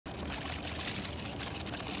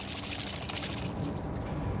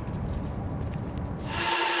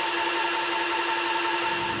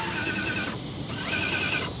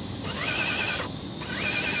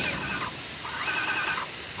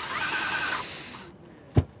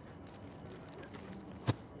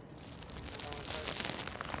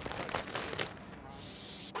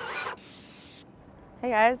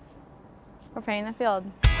guys, we're painting the field.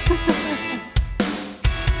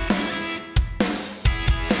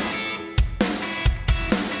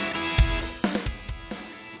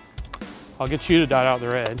 I'll get you to dot out the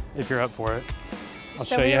red if you're up for it. I'll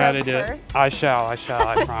show you how to do it. I shall, I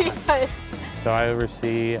promise. So I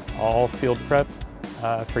oversee all field prep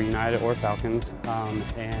for United or Falcons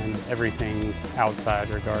and everything outside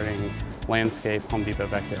regarding landscape, Home Depot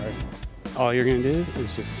backyard. All you're gonna do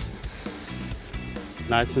is just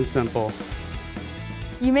nice and simple.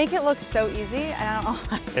 You make it look so easy, and I don't know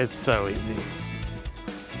why. It's so easy.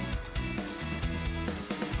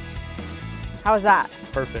 How was that?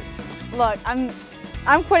 Perfect. Look,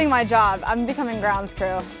 I'm quitting my job. I'm becoming grounds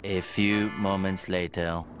crew. A few moments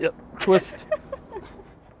later. Yep, twist.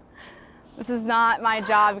 This is not my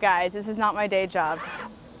job, guys. This is not my day job.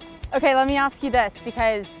 Okay, let me ask you this,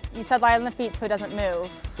 because you said lie on the feet so it doesn't move.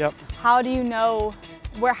 Yep. How do you know,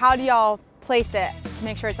 how do y'all place it to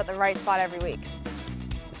make sure it's at the right spot every week?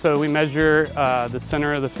 So we measure the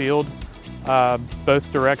center of the field,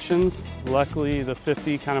 both directions. Luckily, the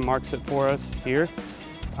 50 kind of marks it for us here.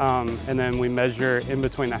 And then we measure in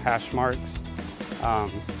between the hash marks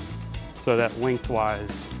so that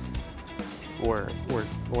lengthwise we're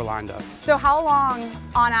lined up. So how long,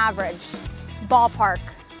 on average, ballpark,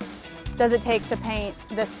 does it take to paint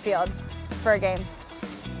this field for a game?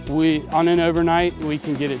 On an overnight, we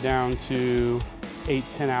can get it down to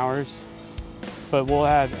 8–10 hours, but we'll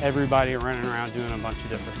have everybody running around doing a bunch of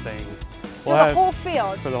different things. For the whole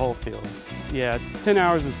field? For the whole field. Yeah, 10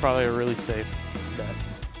 hours is probably a really safe bet.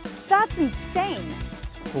 That's insane.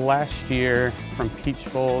 Last year, from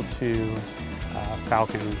Peach Bowl to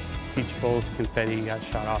Falcons, Peach Bowl's confetti got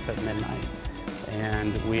shot off at midnight.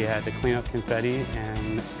 And we had to clean up confetti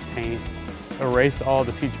and erase all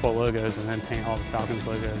the Peach Bowl logos and then paint all the Falcons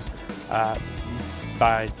logos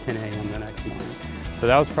by 10 a.m. the next morning. So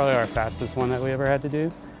that was probably our fastest one that we ever had to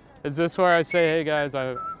do. Is this where I say, hey guys,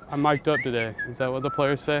 I'm mic'd up today? Is that what the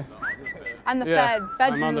players say? I'm the feds.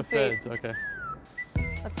 Feds I'm on the seat. feds, okay.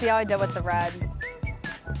 Let's see how I did with the red.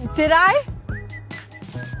 Did I?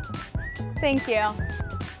 Thank you.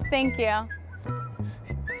 Thank you.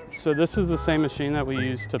 So this is the same machine that we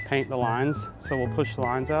use to paint the lines. So we'll push the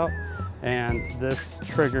lines out, and this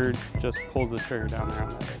trigger just pulls the trigger down there on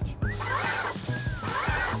that edge.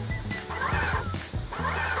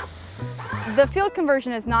 The field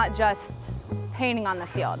conversion is not just painting on the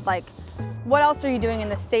field. Like, what else are you doing in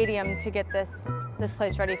the stadium to get this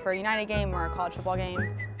place ready for a United game or a college football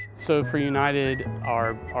game? So for United,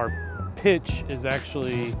 our pitch is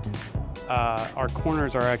actually, our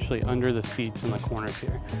corners are actually under the seats in the corners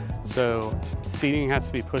here. So seating has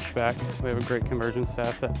to be pushed back. We have a great conversion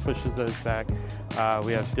staff that pushes those back.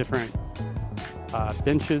 We have different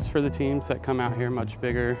benches for the teams that come out here, much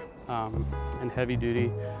bigger and heavy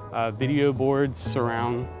duty. Video boards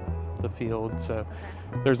surround the field, so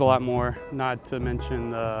there's a lot more, not to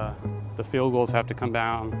mention the field goals have to come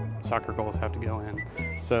down, soccer goals have to go in.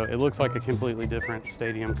 So it looks like a completely different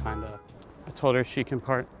stadium, kind of. I told her she can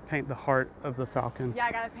paint the heart of the Falcon. Yeah,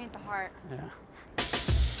 I gotta paint the heart. Yeah.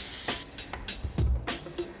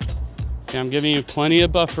 See, I'm giving you plenty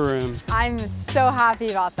of buffer room. I'm so happy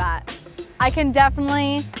about that. I can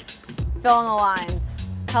definitely fill in the lines,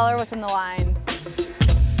 color within the lines.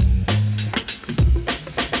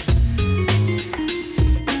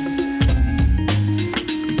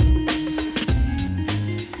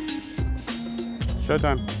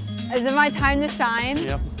 Showtime. Is it my time to shine?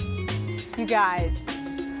 Yep. You guys.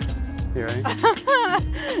 You ready?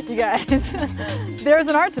 You guys. There's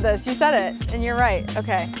an art to this. You said it, and you're right.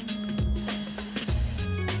 Okay.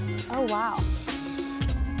 Oh, wow.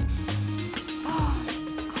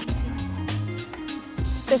 I'm doing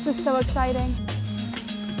this. This is so exciting.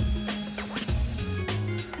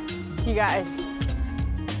 You guys.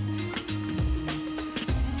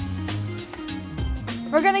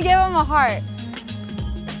 We're gonna give him a heart.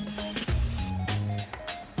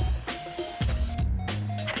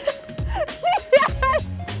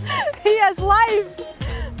 He has life.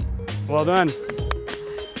 Well done.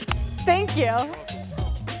 Thank you.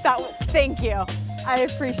 Thank you. I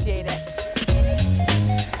appreciate it.